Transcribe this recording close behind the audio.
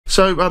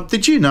So,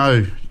 did you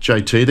know,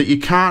 JT, that you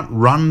can't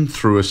run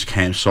through a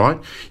campsite?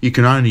 You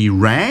can only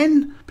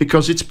ran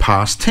because it's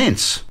past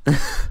tense.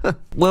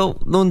 Well,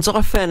 Nuns,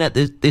 I found out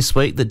this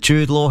week that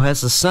Jude Law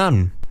has a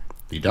son.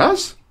 He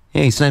does?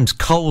 Yeah, his name's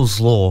Coles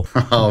Law.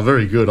 Oh,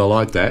 very good. I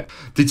like that.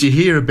 Did you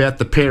hear about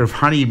the pair of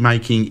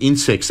honey-making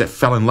insects that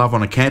fell in love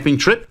on a camping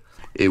trip?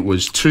 It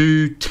was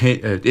tent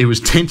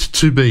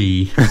to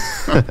be.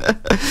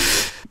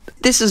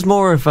 This is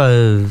more of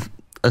a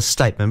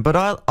statement, but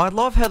I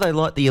love how they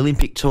light the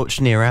Olympic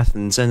torch near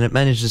Athens and it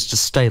manages to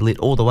stay lit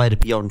all the way to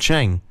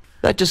Pyeongchang.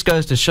 That just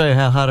goes to show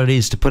how hard it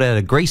is to put out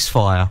a grease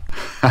fire.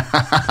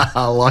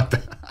 I like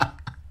that.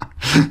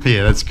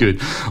 Yeah, that's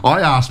good. I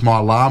asked my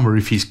llama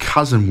if his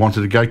cousin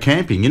wanted to go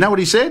camping. You know what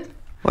he said?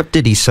 What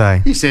did he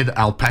say? He said,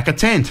 alpaca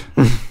tent.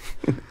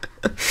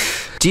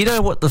 Do you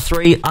know what the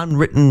 3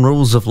 unwritten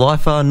rules of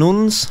life are,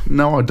 Nuns?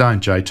 No, I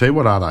don't, JT.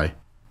 What are they?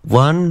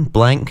 1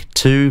 blank,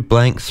 2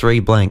 blank,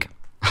 3 blank.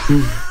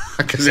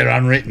 Because they're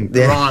unwritten.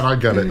 Yeah. Right, I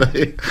got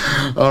it.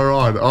 All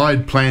right,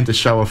 I'd planned to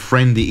show a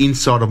friend the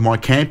inside of my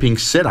camping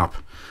setup,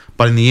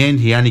 but in the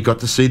end, he only got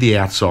to see the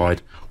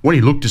outside. When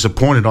he looked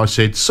disappointed, I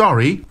said,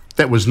 sorry,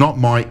 that was not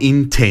my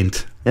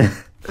intent.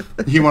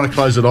 You want to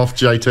close it off,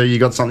 JT? You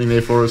got something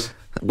there for us?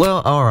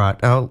 Well, all right.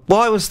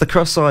 Why was the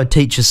cross-eyed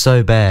teacher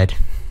so bad?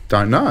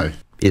 Don't know.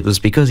 It was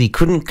because he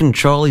couldn't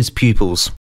control his pupils.